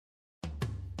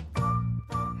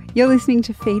You're listening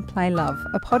to Feed, Play, Love,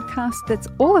 a podcast that's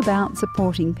all about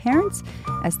supporting parents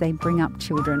as they bring up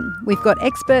children. We've got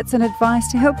experts and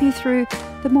advice to help you through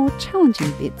the more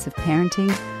challenging bits of parenting.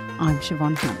 I'm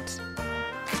Siobhan Hunt.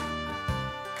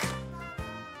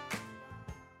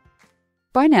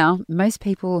 By now, most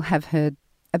people have heard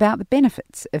about the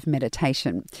benefits of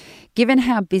meditation. Given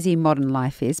how busy modern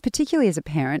life is, particularly as a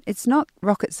parent, it's not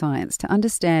rocket science to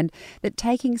understand that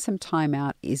taking some time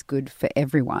out is good for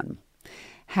everyone.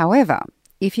 However,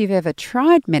 if you've ever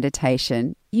tried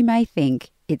meditation, you may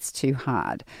think it's too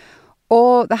hard.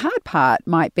 Or the hard part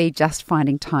might be just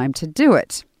finding time to do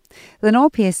it. Lenore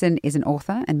Pearson is an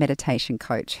author and meditation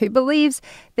coach who believes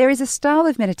there is a style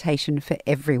of meditation for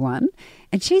everyone,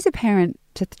 and she's a parent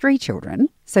to 3 children,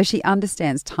 so she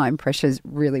understands time pressures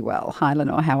really well. Hi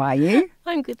Lenore, how are you?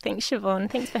 I'm good, thanks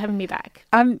Siobhan. Thanks for having me back.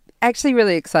 I'm actually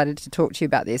really excited to talk to you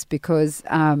about this because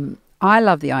I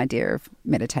love the idea of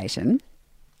meditation,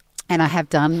 and I have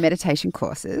done meditation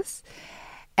courses,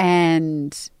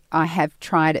 and I have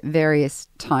tried at various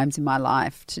times in my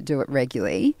life to do it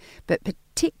regularly, but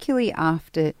particularly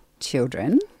after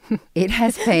children, it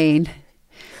has been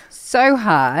so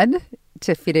hard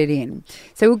to fit it in.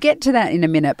 So we'll get to that in a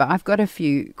minute, but I've got a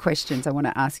few questions I want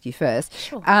to ask you first.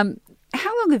 Sure.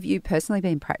 How long have you personally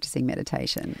been practicing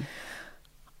meditation?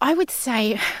 I would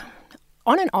say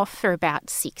on and off for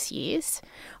about 6 years,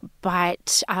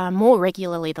 but more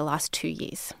regularly the last 2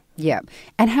 years. Yeah.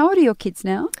 And how old are your kids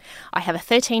now? I have a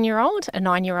 13-year-old, a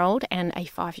 9-year-old and a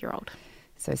 5-year-old.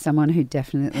 So someone who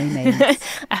definitely needs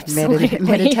Absolutely.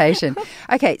 meditation.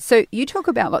 Okay, so you talk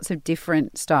about lots of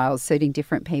different styles suiting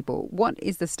different people. What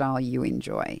is the style you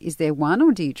enjoy? Is there one,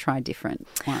 or do you try different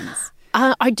ones?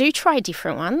 I do try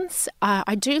different ones.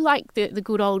 I do like the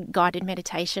good old guided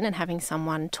meditation and having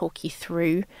someone talk you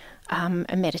through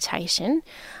a meditation.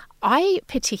 I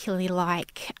particularly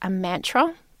like a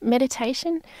mantra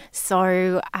meditation.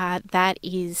 So that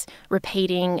is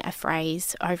repeating a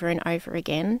phrase over and over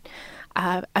again.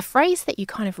 A phrase that you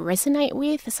kind of resonate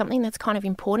with, something that's kind of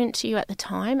important to you at the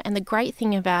time. And the great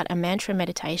thing about a mantra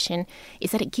meditation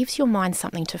is that it gives your mind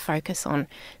something to focus on.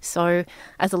 So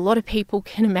as a lot of people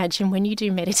can imagine, when you do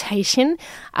meditation,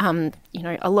 a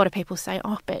lot of people say,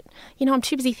 but I'm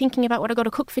too busy thinking about what I've got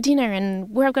to cook for dinner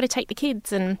and where I've got to take the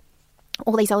kids, and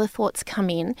all these other thoughts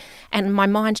come in and my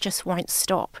mind just won't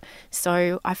stop.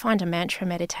 So I find a mantra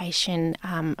meditation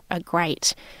a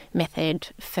great method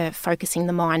for focusing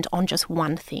the mind on just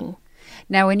one thing.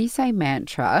 Now, when you say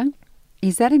mantra,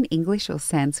 is that in English or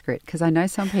Sanskrit? Because I know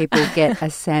some people get a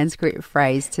Sanskrit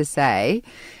phrase to say,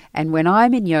 and when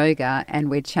I'm in yoga and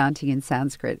we're chanting in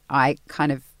Sanskrit, I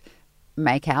kind of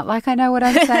make out like I know what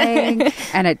I'm saying,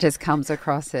 and it just comes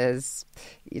across as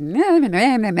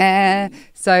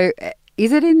so.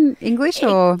 Is it in English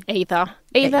or either?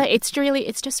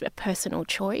 It's just a personal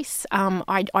choice.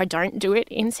 I don't do it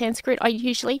in Sanskrit. I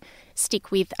usually stick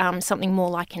with something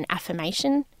more like an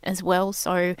affirmation as well.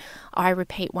 So I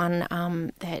repeat one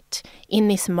that in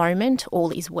this moment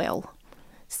all is well.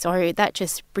 So that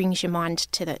just brings your mind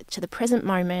to the present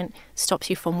moment, stops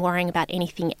you from worrying about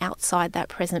anything outside that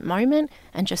present moment,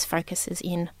 and just focuses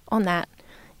in on that.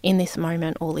 In this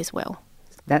moment all is well.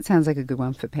 That sounds like a good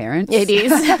one for parents. It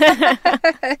is.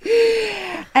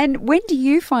 And when do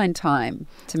you find time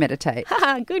to meditate?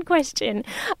 Good question.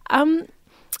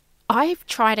 I've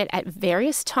tried it at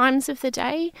various times of the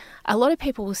day. A lot of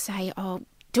people will say,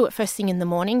 do it first thing in the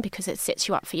morning because it sets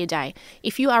you up for your day.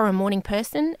 If you are a morning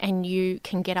person and you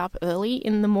can get up early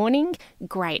in the morning,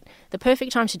 great. The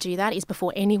perfect time to do that is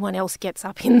before anyone else gets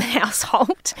up in the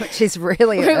household. Which is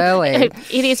really early.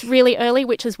 It is really early,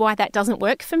 which is why that doesn't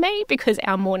work for me, because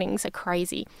our mornings are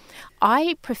crazy.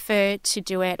 I prefer to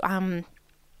do it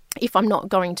if I'm not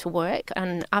going to work,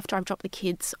 and after I've dropped the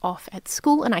kids off at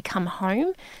school and I come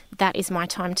home, that is my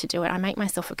time to do it. I make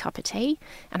myself a cup of tea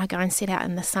and I go and sit out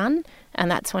in the sun,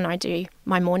 and that's when I do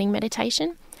my morning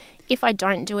meditation. If I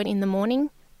don't do it in the morning,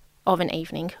 of an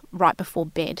evening, right before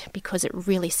bed, because it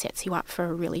really sets you up for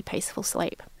a really peaceful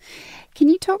sleep. Can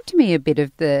you talk to me a bit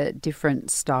of the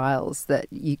different styles that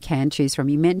you can choose from?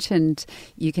 You mentioned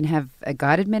you can have a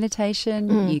guided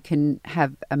meditation, you can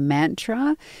have a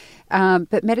mantra,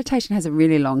 but meditation has a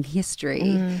really long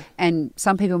history. And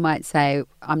some people might say,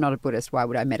 I'm not a Buddhist, why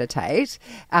would I meditate?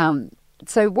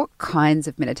 So what kinds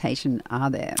of meditation are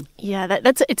there? Yeah,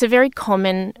 it's a very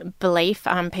common belief.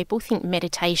 People think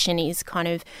meditation is kind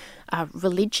of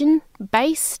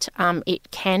religion-based. It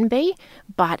can be,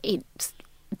 but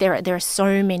there are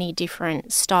so many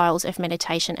different styles of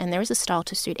meditation, and there is a style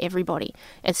to suit everybody.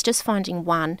 It's just finding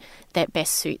one that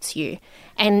best suits you.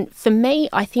 And for me,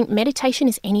 I think meditation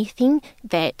is anything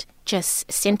that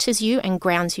just centers you and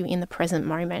grounds you in the present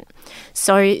moment.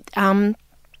 So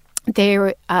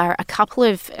there are a couple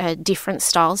of different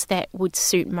styles that would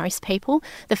suit most people.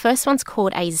 The first one's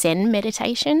called a Zen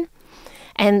meditation,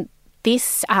 and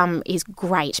this is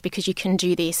great because you can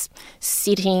do this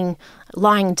sitting,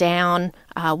 lying down,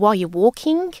 while you're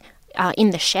walking,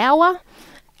 in the shower,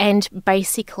 and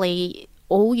basically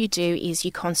all you do is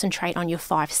you concentrate on your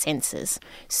 5 senses.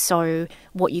 So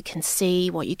what you can see,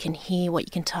 what you can hear, what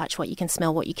you can touch, what you can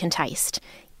smell, what you can taste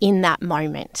in that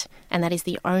moment. And that is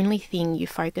the only thing you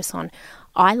focus on.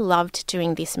 I loved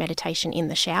doing this meditation in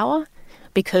the shower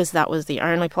because that was the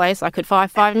only place I could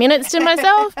find 5 minutes to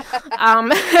myself.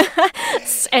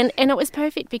 And it was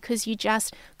perfect because you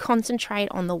just concentrate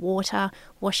on the water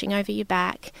washing over your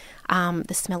back,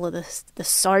 the smell of the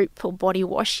soap or body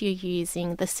wash you're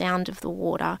using, the sound of the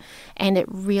water, and it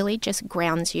really just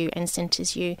grounds you and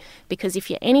centers you. Because if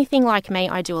you're anything like me,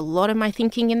 I do a lot of my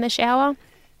thinking in the shower,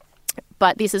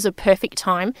 but this is a perfect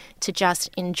time to just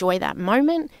enjoy that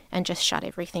moment and just shut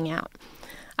everything out.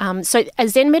 So a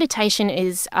Zen meditation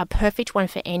is a perfect one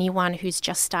for anyone who's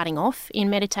just starting off in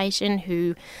meditation,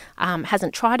 who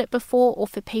hasn't tried it before, or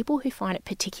for people who find it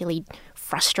particularly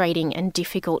frustrating and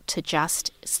difficult to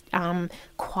just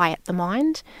quiet the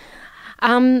mind.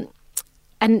 And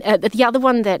the other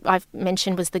one that I've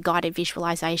mentioned was the guided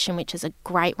visualization, which is a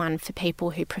great one for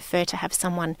people who prefer to have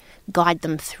someone guide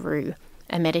them through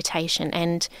a meditation.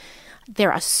 And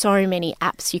there are so many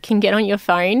apps you can get on your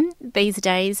phone these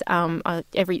days.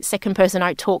 Every second person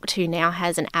I talk to now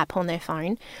has an app on their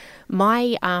phone.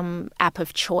 My app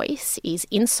of choice is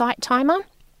Insight Timer,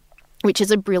 which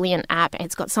is a brilliant app.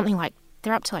 It's got something like,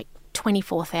 they're up to like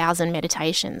 24,000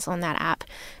 meditations on that app.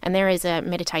 And there is a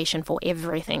meditation for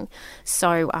everything.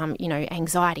 So,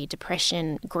 anxiety,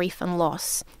 depression, grief and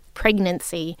loss,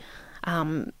 pregnancy,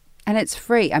 and it's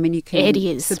free. I mean, you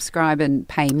can subscribe and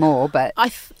pay more, but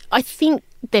I think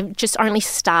they've just only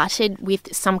started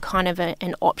with some kind of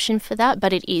an option for that,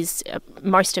 but it is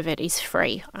most of it is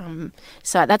free.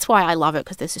 So that's why I love it,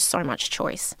 because there's just so much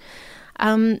choice.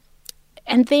 And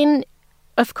then,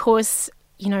 of course,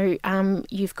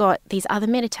 you've got these other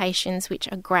meditations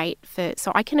which are great for.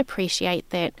 So I can appreciate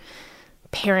that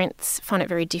parents find it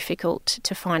very difficult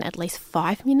to find at least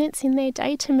 5 minutes in their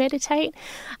day to meditate,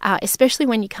 especially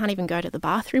when you can't even go to the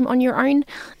bathroom on your own.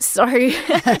 So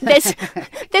there's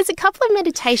a couple of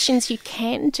meditations you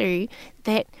can do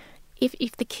that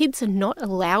if the kids are not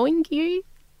allowing you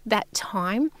that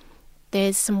time,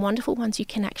 there's some wonderful ones you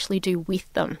can actually do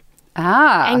with them.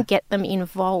 And get them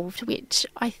involved, which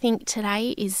I think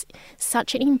today is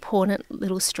such an important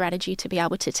little strategy to be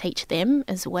able to teach them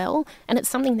as well. And it's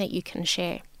something that you can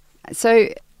share. So,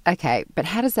 okay, but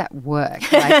how does that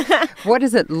work? Like, what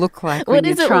does it look like when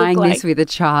you're trying this with a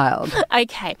child?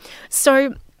 Okay,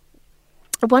 so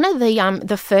one of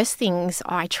the first things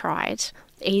I tried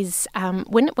is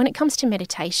when it comes to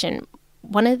meditation,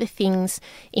 one of the things,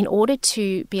 in order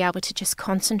to be able to just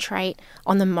concentrate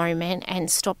on the moment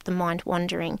and stop the mind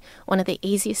wandering, one of the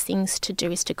easiest things to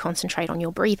do is to concentrate on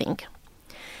your breathing.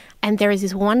 And there is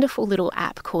this wonderful little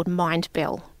app called Mind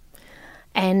Bell.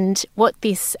 And what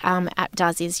this app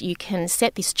does is you can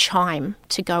set this chime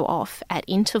to go off at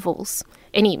intervals.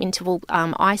 Any interval.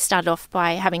 I started off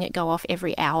by having it go off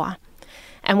every hour.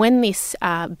 And when this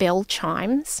bell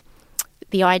chimes,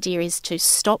 the idea is to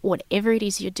stop whatever it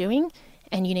is you're doing,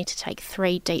 and you need to take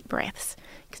 3 deep breaths.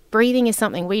 Because breathing is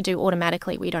something we do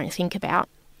automatically, we don't think about.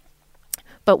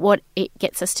 But what it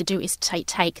gets us to do is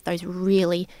take those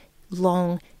really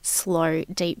long, slow,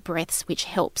 deep breaths, which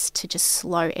helps to just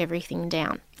slow everything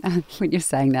down. When you're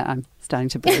saying that, I'm starting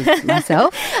to breathe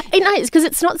myself. It's because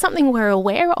it's not something we're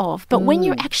aware of. But when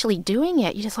you're actually doing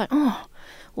it, you're just like, oh,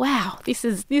 wow, this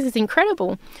is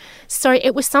incredible. So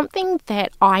it was something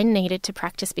that I needed to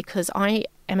practice because I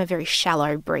am a very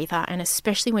shallow breather, and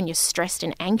especially when you're stressed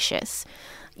and anxious,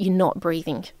 you're not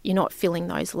breathing. You're not filling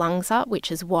those lungs up,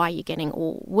 which is why you're getting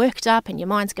all worked up and your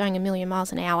mind's going a million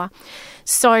miles an hour.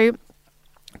 So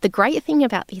the great thing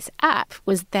about this app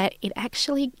was that it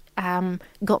actually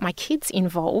got my kids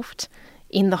involved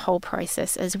in the whole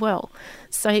process as well.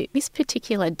 So this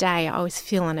particular day I was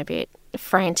feeling a bit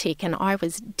frantic, and I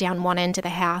was down one end of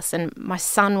the house and my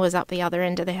son was up the other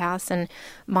end of the house, and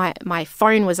my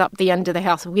phone was up the end of the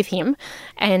house with him,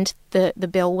 and the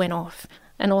bell went off,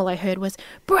 and all I heard was,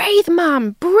 "Breathe,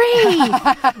 Mum, breathe,"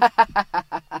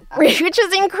 which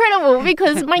is incredible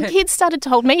because my kids started to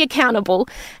hold me accountable,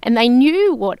 and they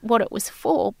knew what it was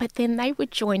for, but then they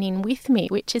would join in with me,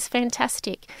 which is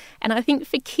fantastic. And I think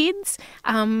for kids,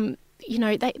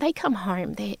 they come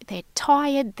home, they're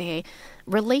tired, they're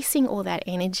releasing all that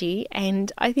energy,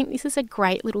 and I think this is a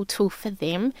great little tool for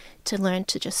them to learn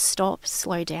to just stop,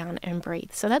 slow down and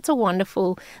breathe. So that's a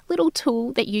wonderful little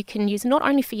tool that you can use not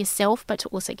only for yourself but to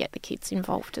also get the kids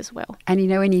involved as well. And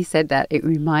when you said that, it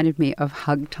reminded me of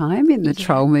Hug Time in the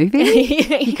Troll movie.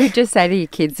 You could just say to your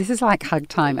kids, this is like Hug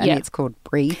Time, and it's called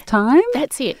Breathe Time.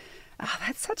 That's it. Oh,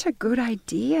 that's such a good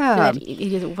idea.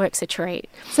 It works a treat.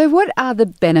 So what are the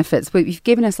benefits? You've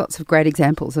given us lots of great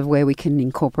examples of where we can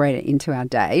incorporate it into our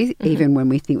day, even when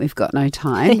we think we've got no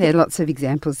time. There are lots of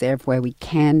examples there of where we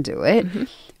can do it.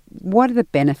 What are the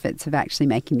benefits of actually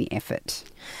making the effort?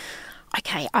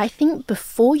 Okay, I think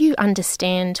before you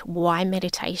understand why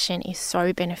meditation is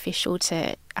so beneficial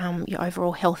to your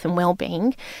overall health and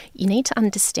well-being, you need to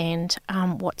understand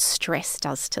what stress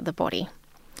does to the body.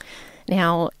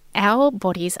 Now, our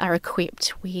bodies are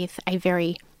equipped with a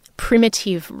very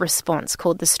primitive response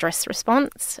called the stress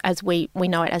response, as we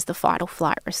know it as the fight or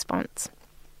flight response.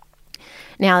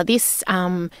 Now, this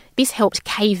helped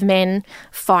cavemen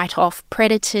fight off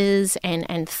predators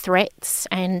and threats,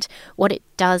 and what it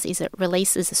does is it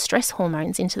releases the stress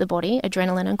hormones into the body,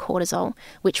 adrenaline and cortisol,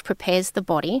 which prepares the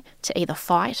body to either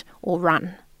fight or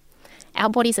run. Our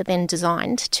bodies are then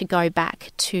designed to go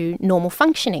back to normal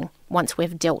functioning once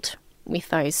we've dealt with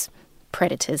those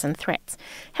predators and threats.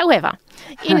 However,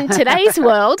 in today's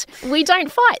world, we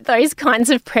don't fight those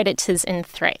kinds of predators and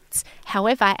threats.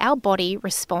 However, our body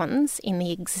responds in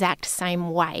the exact same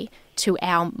way to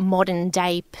our modern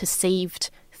day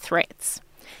perceived threats.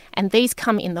 And these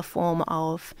come in the form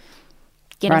of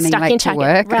getting stuck in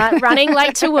traffic, running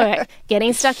late to work,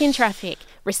 getting stuck in traffic,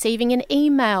 receiving an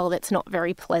email that's not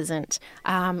very pleasant,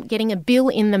 getting a bill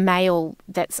in the mail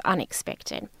that's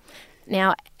unexpected.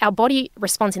 Now, our body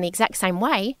responds in the exact same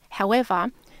way.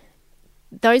 However,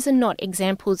 those are not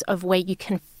examples of where you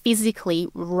can physically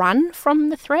run from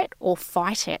the threat or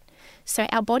fight it. So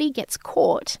our body gets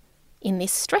caught in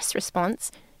this stress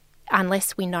response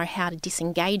unless we know how to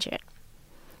disengage it.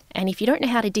 And if you don't know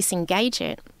how to disengage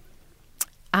it,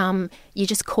 you're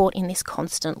just caught in this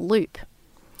constant loop.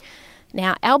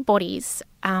 Now, our bodies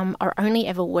are only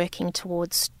ever working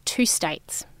towards two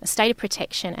states, a state of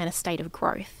protection and a state of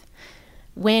growth.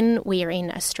 When we are in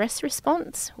a stress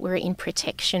response, we're in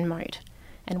protection mode.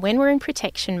 And when we're in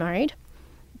protection mode,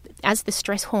 as the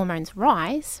stress hormones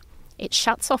rise, it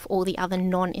shuts off all the other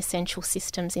non-essential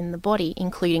systems in the body,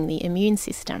 including the immune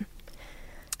system.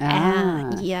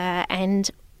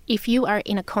 And if you are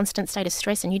in a constant state of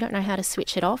stress and you don't know how to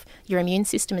switch it off, your immune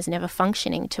system is never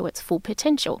functioning to its full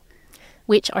potential,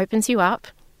 which opens you up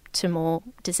to more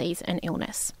disease and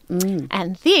illness.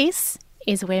 And this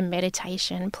is where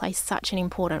meditation plays such an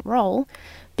important role,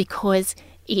 because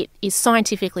it is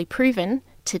scientifically proven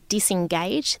to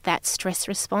disengage that stress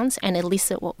response and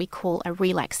elicit what we call a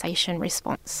relaxation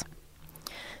response.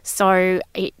 So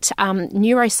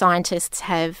neuroscientists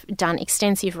have done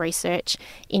extensive research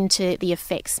into the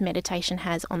effects meditation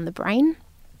has on the brain.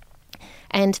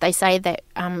 And they say that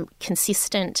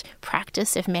consistent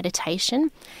practice of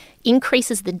meditation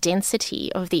increases the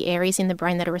density of the areas in the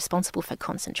brain that are responsible for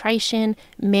concentration,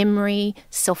 memory,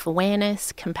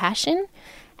 self-awareness, compassion.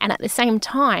 And at the same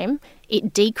time,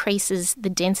 it decreases the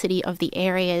density of the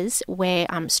areas where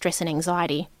stress and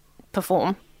anxiety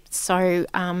perform. So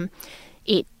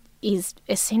it is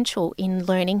essential in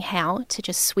learning how to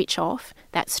just switch off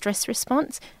that stress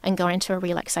response and go into a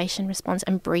relaxation response,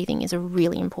 and breathing is a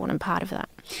really important part of that.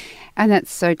 And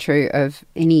that's so true of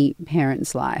any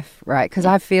parent's life, right? Because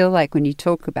I feel like when you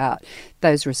talk about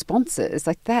those responses,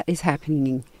 like that is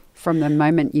happening from the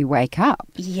moment you wake up.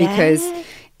 Yeah. Because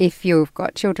if you've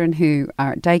got children who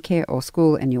are at daycare or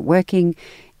school and you're working,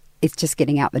 it's just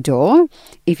getting out the door.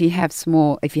 If you have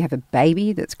a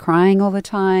baby that's crying all the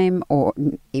time, or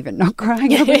even not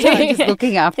crying all the time, just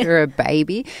looking after a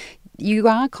baby, you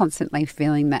are constantly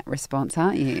feeling that response,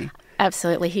 aren't you?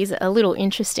 Absolutely. Here's a little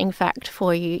interesting fact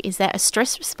for you, is that a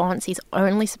stress response is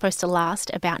only supposed to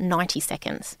last about 90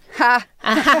 seconds. Ha!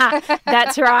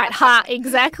 That's right. Ha,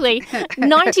 exactly.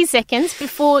 90 seconds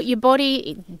before your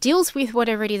body deals with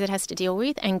whatever it is it has to deal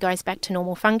with and goes back to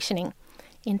normal functioning.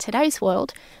 In today's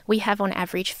world, we have on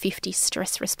average 50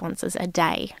 stress responses a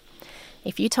day.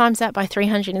 If you times that by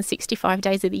 365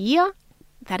 days of the year,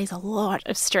 that is a lot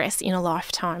of stress in a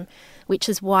lifetime, which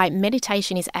is why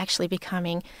meditation is actually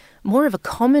becoming more of a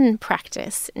common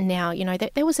practice now. You know,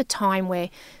 there was a time where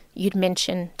you'd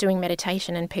mention doing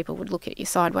meditation and people would look at you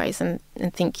sideways and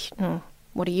think,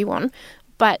 what are you on?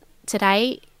 But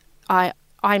today,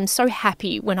 I'm so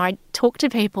happy when I talk to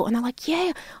people and they're like,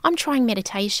 yeah, I'm trying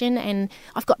meditation and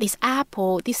I've got this app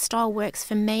or this style works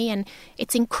for me, and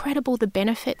it's incredible the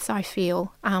benefits I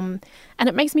feel. And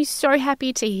it makes me so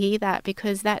happy to hear that,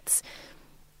 because that's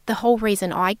the whole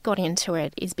reason I got into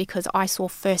it, is because I saw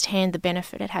firsthand the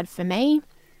benefit it had for me.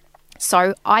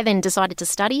 So I then decided to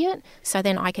study it so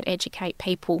then I could educate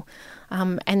people.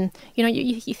 And,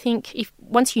 you think if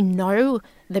once you know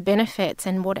the benefits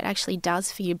and what it actually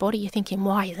does for your body, you're thinking,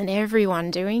 why isn't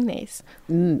everyone doing this?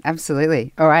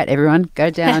 Absolutely. All right, everyone,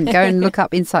 go and look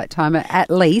up Insight Timer at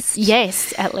least.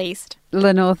 Yes, at least.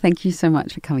 Lenore, thank you so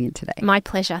much for coming in today. My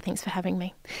pleasure. Thanks for having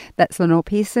me. That's Lenore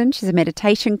Pearson. She's a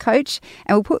meditation coach,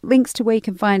 and we'll put links to where you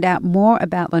can find out more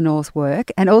about Lenore's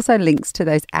work, and also links to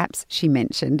those apps she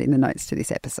mentioned in the notes to this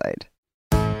episode.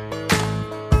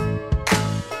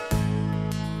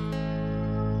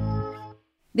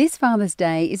 This Father's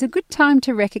Day is a good time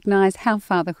to recognise how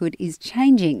fatherhood is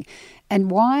changing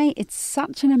and why it's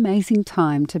such an amazing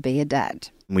time to be a dad.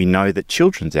 We know that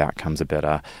children's outcomes are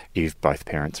better if both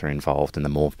parents are involved and the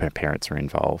more parents are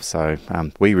involved. So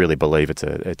we really believe it's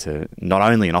a not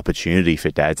only an opportunity for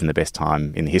dads in the best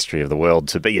time in the history of the world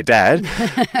to be a dad,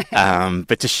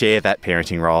 but to share that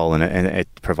parenting role, and it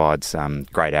provides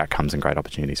great outcomes and great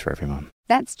opportunities for everyone.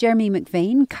 That's Jeremy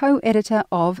McVean, co-editor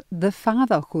of The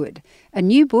Fatherhood, a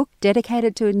new book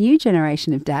dedicated to a new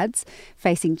generation of dads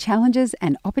facing challenges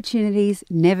and opportunities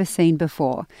never seen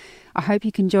before. I hope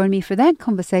you can join me for that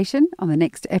conversation on the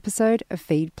next episode of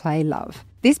Feed, Play, Love.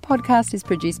 This podcast is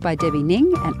produced by Debbie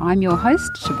Ning, and I'm your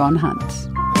host, Siobhan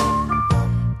Hunt.